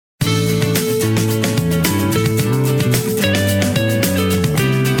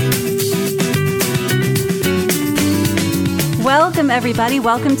everybody.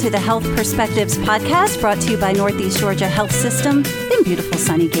 Welcome to the Health Perspectives podcast, brought to you by Northeast Georgia Health System in beautiful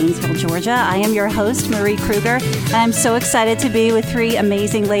sunny Gainesville, Georgia. I am your host, Marie Kruger. I'm so excited to be with three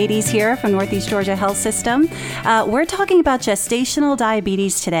amazing ladies here from Northeast Georgia Health System. We're talking about gestational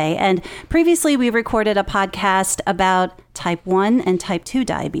diabetes today, and previously we recorded a podcast about type 1 and type 2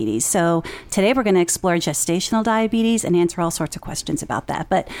 diabetes. So today we're going to explore gestational diabetes and answer all sorts of questions about that.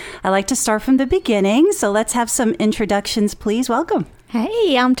 But I like to start from the beginning. So let's have some introductions, please. Welcome.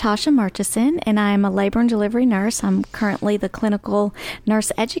 Hey, I'm Tasha Murchison, and I'm a labor and delivery nurse. I'm currently the clinical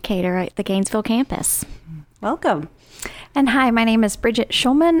nurse educator at the Gainesville campus. Welcome. And hi, my name is Bridget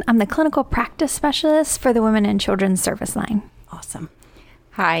Schulman. I'm the clinical practice specialist for the Women and Children's Service Line. Awesome.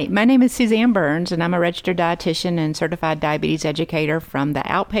 Hi, my name is Suzanne Burns, and I'm a registered dietitian and certified diabetes educator from the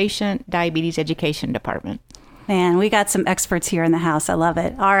Outpatient Diabetes Education Department. Man, we got some experts here in the house. I love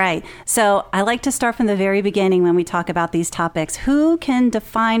it. All right. So I like to start from the very beginning when we talk about these topics. Who can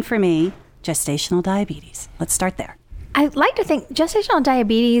define for me gestational diabetes? Let's start there. I like to think gestational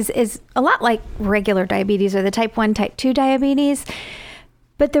diabetes is a lot like regular diabetes or the type 1, type 2 diabetes.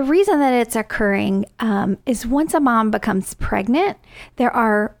 But the reason that it's occurring is once a mom becomes pregnant, there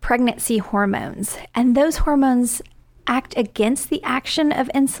are pregnancy hormones, and those hormones act against the action of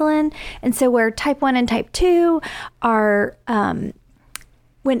insulin. And so where type 1 and type 2 are,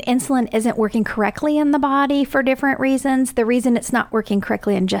 when insulin isn't working correctly in the body for different reasons, the reason it's not working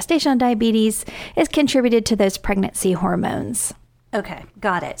correctly in gestational diabetes is contributed to those pregnancy hormones. Okay,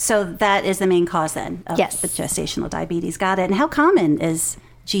 got it. So that is the main cause then of Yes. the gestational diabetes. Got it. And how common is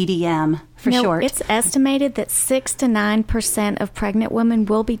GDM for short? It's estimated that 6 to 9% of pregnant women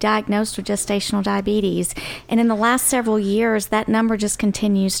will be diagnosed with gestational diabetes. And in the last several years, that number just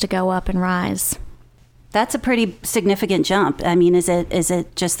continues to go up and rise. That's a pretty significant jump. I mean, is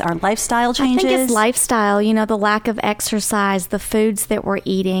it just our lifestyle changes? I think it's lifestyle, the lack of exercise, the foods that we're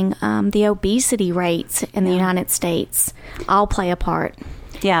eating, the obesity rates in the United States all play a part.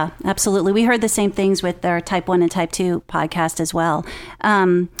 Yeah, absolutely. We heard the same things with our type 1 and type 2 podcast as well.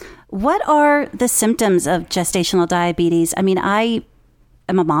 What are the symptoms of gestational diabetes? I mean, I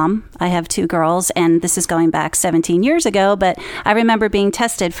am a mom. I have two girls, and this is going back 17 years ago, but I remember being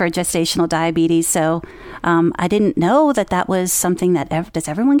tested for gestational diabetes. So I didn't know that was something that does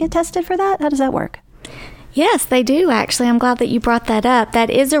everyone get tested for that? How does that work? Yes, they do, actually. I'm glad that you brought that up. That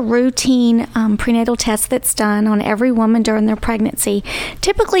is a routine prenatal test that's done on every woman during their pregnancy.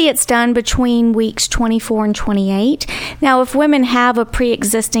 Typically, it's done between weeks 24 and 28. Now, if women have a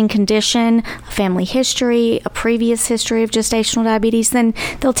pre-existing condition, a family history, a previous history of gestational diabetes, then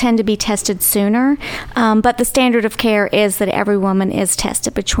they'll tend to be tested sooner. But the standard of care is that every woman is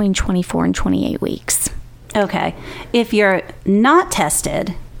tested between 24 and 28 weeks. Okay. If you're not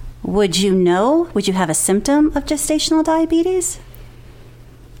tested, would you have a symptom of gestational diabetes?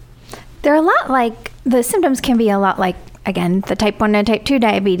 They're a lot like, the symptoms can be a lot like, again, the type 1 and type 2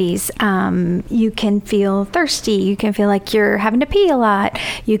 diabetes. You can feel thirsty. You can feel like you're having to pee a lot.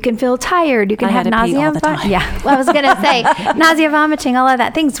 You can feel tired. You can have nausea. Pee all the time. Yeah, well, I was going to say nausea, vomiting, all of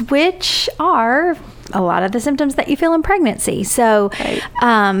that things, which are a lot of the symptoms that you feel in pregnancy. So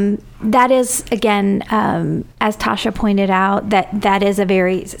that is, again, as Tasha pointed out, that is a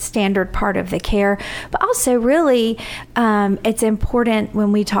very standard part of the care. But also, really, it's important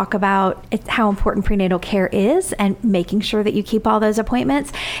when we talk about how important prenatal care is and making sure that you keep all those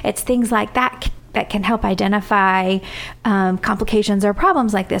appointments. It's things like that can help identify complications or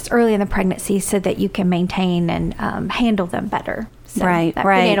problems like this early in the pregnancy so that you can maintain and handle them better. So right.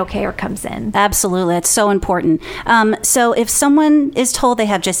 Prenatal care comes in. Absolutely. It's so important. So if someone is told they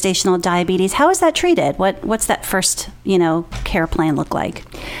have gestational diabetes, how is that treated? What's that first, care plan look like?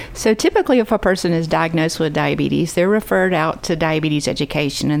 So typically if a person is diagnosed with diabetes, they're referred out to diabetes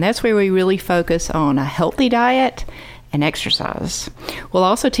education, and that's where we really focus on a healthy diet and exercise. We'll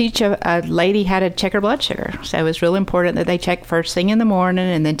also teach a lady how to check her blood sugar. So it's really important that they check first thing in the morning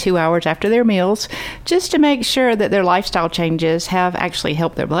and then 2 hours after their meals, just to make sure that their lifestyle changes have actually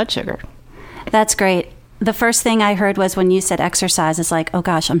helped their blood sugar. That's great. The first thing I heard was when you said exercise, it's like, oh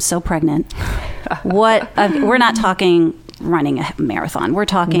gosh, I'm so pregnant. We're not talking running a marathon. We're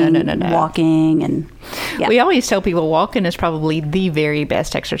talking walking and We always tell people walking is probably the very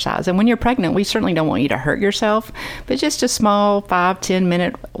best exercise. And when you're pregnant, we certainly don't want you to hurt yourself, but just a small 5-10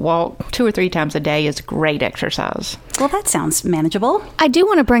 minute walk 2 or 3 times a day is great exercise. Well, that sounds manageable. I do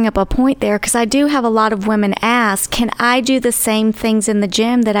want to bring up a point there because I do have a lot of women ask, can I do the same things in the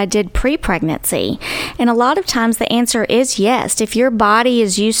gym that I did pre-pregnancy? And a lot of times the answer is yes. If your body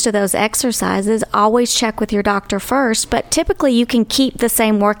is used to those exercises, always check with your doctor first. But typically you can keep the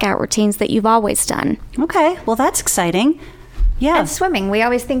same workout routines that you've always done. Okay, well, that's exciting. Yeah. And swimming. We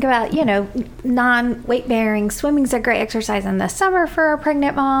always think about, non-weight bearing. Swimming's a great exercise in the summer for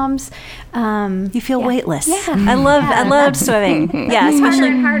pregnant moms. You feel weightless. Yeah. I loved swimming. Yeah, especially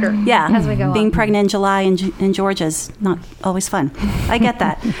harder and harder. Yeah, as we go being on. pregnant in July in Georgia is not always fun. I get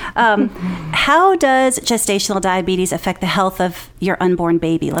that. How does gestational diabetes affect the health of your unborn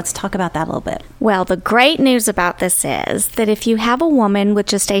baby? Let's talk about that a little bit. Well, the great news about this is that if you have a woman with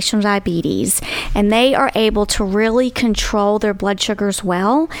gestational diabetes and they are able to really control their blood sugars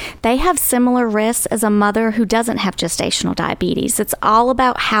well, they have similar risks as a mother who doesn't have gestational diabetes. It's all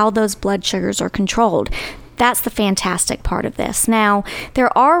about how those blood sugars are controlled. That's the fantastic part of this. Now,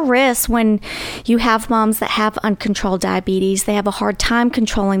 there are risks when you have moms that have uncontrolled diabetes. They have a hard time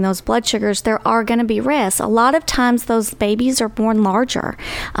controlling those blood sugars. There are going to be risks. A lot of times those babies are born larger.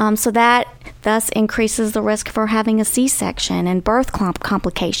 So that thus increases the risk for having a C-section and birth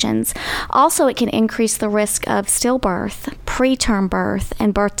complications. Also, it can increase the risk of stillbirth, preterm birth,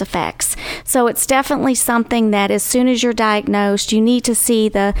 and birth defects. So it's definitely something that as soon as you're diagnosed, you need to see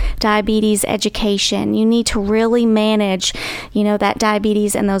the diabetes education. You need to really manage, that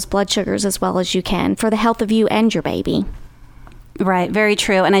diabetes and those blood sugars as well as you can for the health of you and your baby. Right, very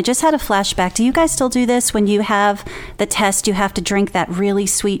true. And I just had a flashback. Do you guys still do this when you have the test? You have to drink that really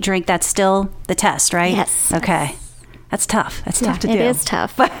sweet drink. That's still the test, right? Yes. Okay. That's tough. That's tough to do. It is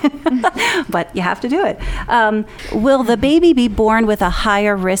tough. But you have to do it. Will the baby be born with a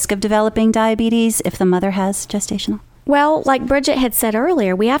higher risk of developing diabetes if the mother has gestational? Well, like Bridget had said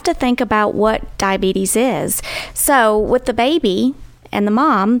earlier, we have to think about what diabetes is. So with the baby and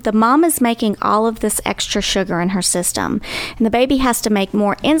the mom is making all of this extra sugar in her system. And the baby has to make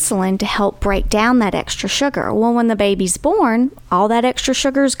more insulin to help break down that extra sugar. Well, when the baby's born, all that extra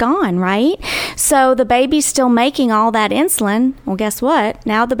sugar is gone, right? So the baby's still making all that insulin. Well, guess what?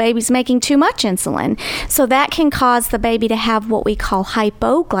 Now the baby's making too much insulin. So that can cause the baby to have what we call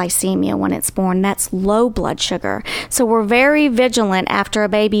hypoglycemia when it's born. That's low blood sugar. So we're very vigilant after a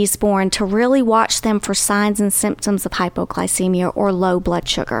baby is born to really watch them for signs and symptoms of hypoglycemia or low blood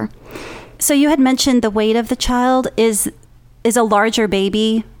sugar. So you had mentioned the weight of the child. Is a larger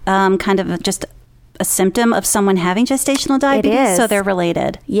baby kind of just a symptom of someone having gestational diabetes? It is. So they're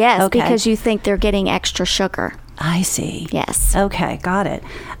related? Yes, okay. Because you think they're getting extra sugar. I see. Yes. Okay, got it.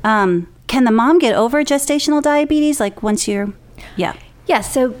 Can the mom get over gestational diabetes? Like once you're... Yeah. Yeah,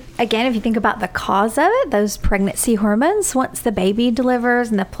 so again, if you think about the cause of it, those pregnancy hormones, once the baby delivers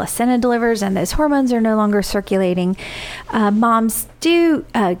and the placenta delivers and those hormones are no longer circulating, moms do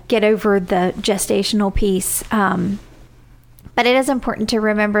get over the gestational piece. But it is important to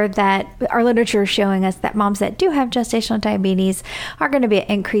remember that our literature is showing us that moms that do have gestational diabetes are going to be at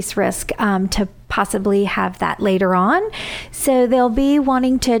increased risk to possibly have that later on. So they'll be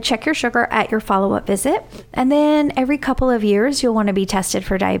wanting to check your sugar at your follow-up visit. And then every couple of years, you'll want to be tested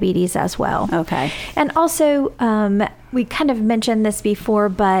for diabetes as well. Okay. And also, we kind of mentioned this before,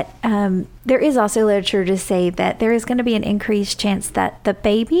 but there is also literature to say that there is going to be an increased chance that the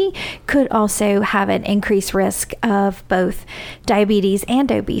baby could also have an increased risk of both diabetes and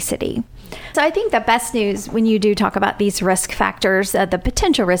obesity. So I think the best news when you do talk about these risk factors, the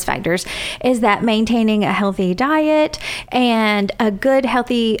potential risk factors, is that maintaining a healthy diet and a good,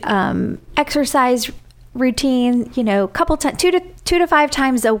 healthy exercise routine, couple times, 2 to 5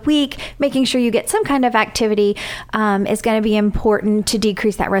 times a week, making sure you get some kind of activity is going to be important to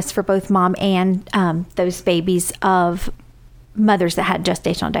decrease that risk for both mom and those babies of mothers that had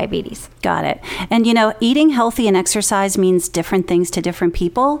gestational diabetes. Got it. And, eating healthy and exercise means different things to different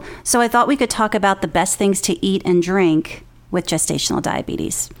people. So I thought we could talk about the best things to eat and drink with gestational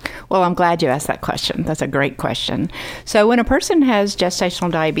diabetes. Well, I'm glad you asked that question. That's a great question. So when a person has gestational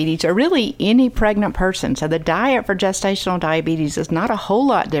diabetes, or really any pregnant person, so the diet for gestational diabetes is not a whole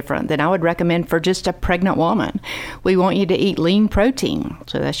lot different than I would recommend for just a pregnant woman. We want you to eat lean protein.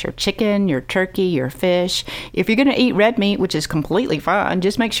 So that's your chicken, your turkey, your fish. If you're going to eat red meat, which is completely fine,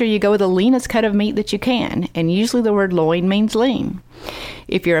 just make sure you go with the leanest cut of meat that you can. And usually the word loin means lean.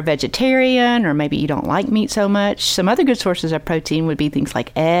 If you're a vegetarian, or maybe you don't like meat so much, some other good sources of protein would be things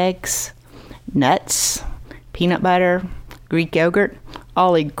like eggs, nuts, peanut butter, Greek yogurt,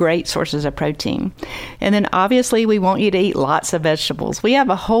 all great sources of protein. And then obviously we want you to eat lots of vegetables. We have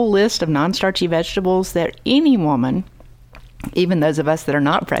a whole list of non-starchy vegetables that any woman, even those of us that are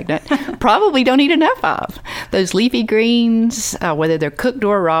not pregnant, probably don't eat enough of. Those leafy greens, whether they're cooked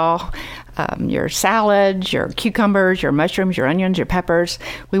or raw, your salads, your cucumbers, your mushrooms, your onions, your peppers.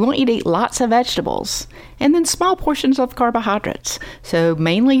 We want you to eat lots of vegetables and then small portions of carbohydrates. So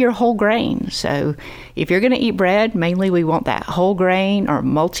mainly your whole grain. So if you're going to eat bread, mainly we want that whole grain or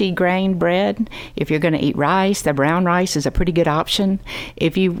multi-grain bread. If you're going to eat rice, the brown rice is a pretty good option.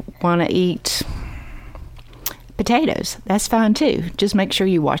 If you want to eat potatoes, that's fine too. Just make sure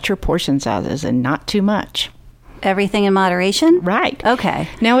you watch your portion sizes and not too much. Everything in moderation? Right. Okay.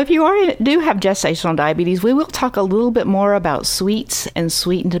 Now, if you do have gestational diabetes, we will talk a little bit more about sweets and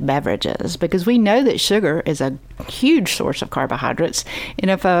sweetened beverages because we know that sugar is a huge source of carbohydrates. And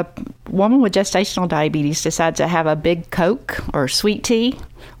if a woman with gestational diabetes decides to have a big Coke or sweet tea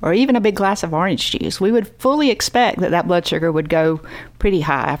or even a big glass of orange juice, we would fully expect that blood sugar would go pretty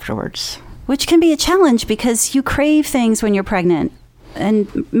high afterwards. Which can be a challenge because you crave things when you're pregnant.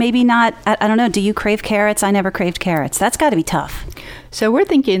 And maybe not, I don't know, do you crave carrots? I never craved carrots. That's got to be tough. So we're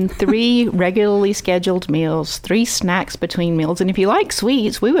thinking 3 regularly scheduled meals, 3 snacks between meals. And if you like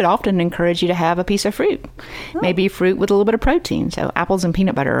sweets, we would often encourage you to have a piece of fruit. Maybe fruit with a little bit of protein. So apples and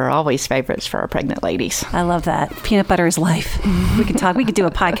peanut butter are always favorites for our pregnant ladies. I love that. Peanut butter is life. We could do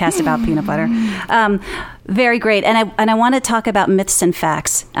a podcast about peanut butter. Very great. And I want to talk about myths and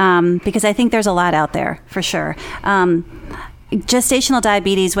facts because I think there's a lot out there for sure. Gestational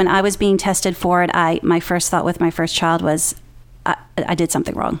diabetes, when I was being tested for it, my first thought with my first child was, I did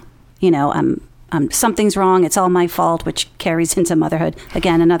something wrong. You know, something's wrong. It's all my fault, which carries into motherhood.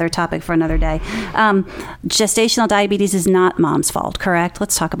 Again, another topic for another day. Gestational diabetes is not mom's fault, correct?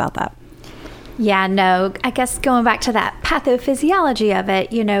 Let's talk about that. Yeah, no, I guess going back to that pathophysiology of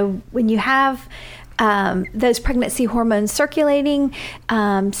it, you know, when you have those pregnancy hormones circulating,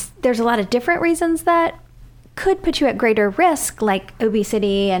 there's a lot of different reasons that could put you at greater risk, like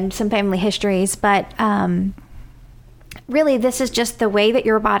obesity and some family histories. But really, this is just the way that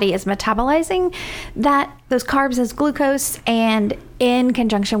your body is metabolizing those carbs as glucose and in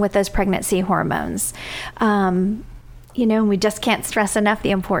conjunction with those pregnancy hormones. You know, we just can't stress enough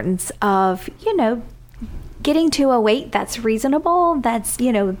the importance of, you know, getting to a weight that's reasonable, that's,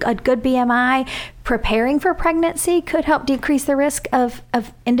 you know, a good BMI. Preparing for pregnancy could help decrease the risk of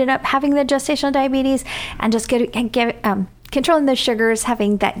ending up having the gestational diabetes, and just controlling those sugars,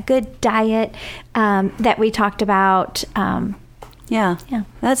 having that good diet that we talked about. Yeah,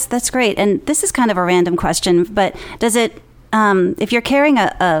 that's great. And this is kind of a random question, but does it, if you're carrying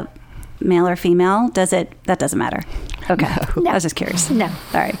a male or female, that doesn't matter? Okay. No. I was just curious. No.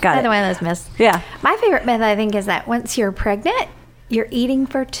 All right. Got Another it. one of those myths. Yeah. My favorite myth, I think, is that once you're pregnant, you're eating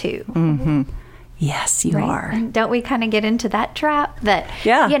for 2. Mm-hmm. Yes, you are. And don't we kind of get into that trap that,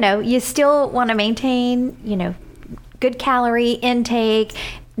 yeah, you know, you still want to maintain, you know, good calorie intake,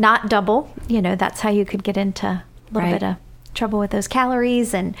 not double. You know, that's how you could get into a little bit of trouble with those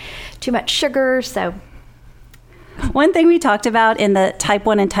calories and too much sugar. So one thing we talked about in the type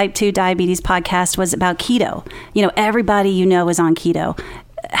 1 and type 2 diabetes podcast was about keto. You know, everybody you know is on keto.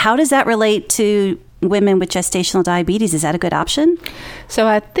 How does that relate to women with gestational diabetes? Is that a good option? So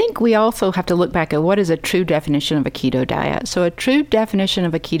I think we also have to look back at what is a true definition of a keto diet. So a true definition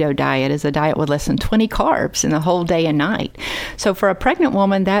of a keto diet is a diet with less than 20 carbs in the whole day and night. So for a pregnant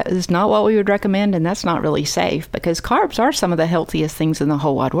woman, that is not what we would recommend, and that's not really safe because carbs are some of the healthiest things in the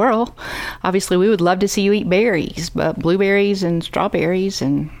whole wide world. Obviously, we would love to see you eat berries, but blueberries and strawberries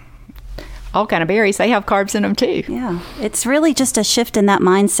and all kind of berries, they have carbs in them too. Yeah. It's really just a shift in that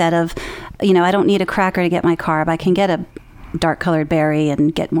mindset of, you know, I don't need a cracker to get my carb. I can get a dark colored berry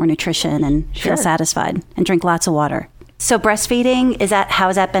and get more nutrition and feel satisfied and drink lots of water. So breastfeeding, how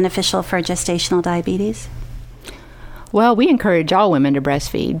is that beneficial for gestational diabetes? Well, we encourage all women to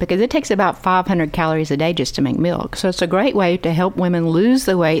breastfeed because it takes about 500 calories a day just to make milk. So it's a great way to help women lose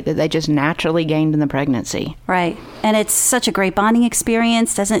the weight that they just naturally gained in the pregnancy. Right. And it's such a great bonding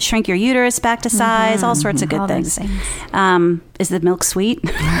experience. Doesn't shrink your uterus back to size, all sorts of good things. Is the milk sweet?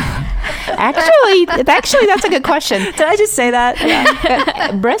 Actually, that's a good question. Did I just say that?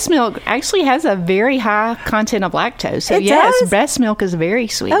 Yeah. Breast milk actually has a very high content of lactose. So yes, breast milk is very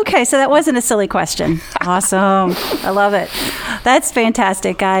sweet. Okay, so that wasn't a silly question. Awesome. I love it. That's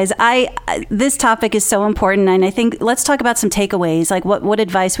fantastic, guys. This topic is so important, and I think let's talk about some takeaways. Like what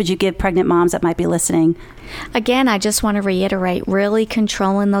advice would you give pregnant moms that might be listening? Again, I just want to reiterate, really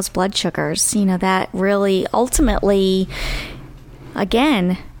controlling those blood sugars. You know, that really ultimately,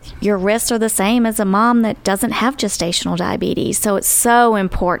 again, your risks are the same as a mom that doesn't have gestational diabetes. So it's so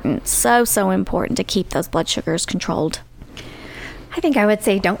important, so important to keep those blood sugars controlled. I think I would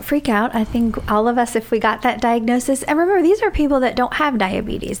say don't freak out. I think all of us, if we got that diagnosis, and remember, these are people that don't have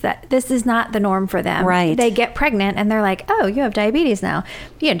diabetes, that this is not the norm for them. Right. They get pregnant and they're like, oh, you have diabetes now.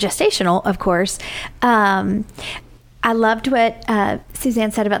 Gestational, of course. I loved what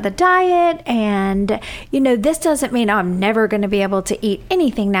Suzanne said about the diet. And, this doesn't mean I'm never going to be able to eat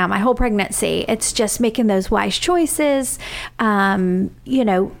anything now my whole pregnancy. It's just making those wise choices,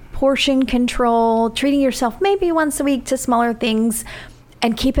 portion control, treating yourself maybe once a week to smaller things,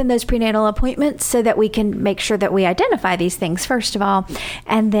 and keeping those prenatal appointments so that we can make sure that we identify these things, first of all.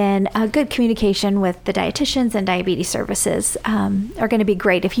 And then good communication with the dietitians and diabetes services are going to be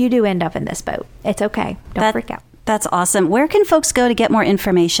great if you do end up in this boat. It's okay. Don't freak out. That's awesome. Where can folks go to get more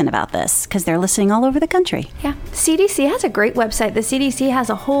information about this? Because they're listening all over the country. Yeah. CDC has a great website. The CDC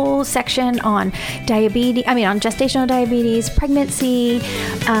has a whole section on on gestational diabetes, pregnancy.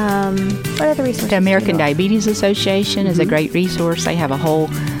 What other resources? The American Diabetes Association is a great resource. They have a whole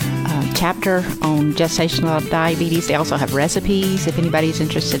chapter on gestational diabetes. They also have recipes if anybody's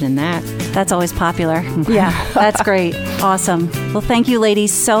interested in that. That's always popular. Yeah, that's great. Awesome. Well, thank you,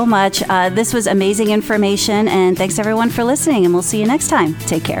 ladies, so much. This was amazing information, and thanks everyone for listening, and we'll see you next time.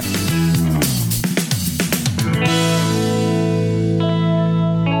 Take care.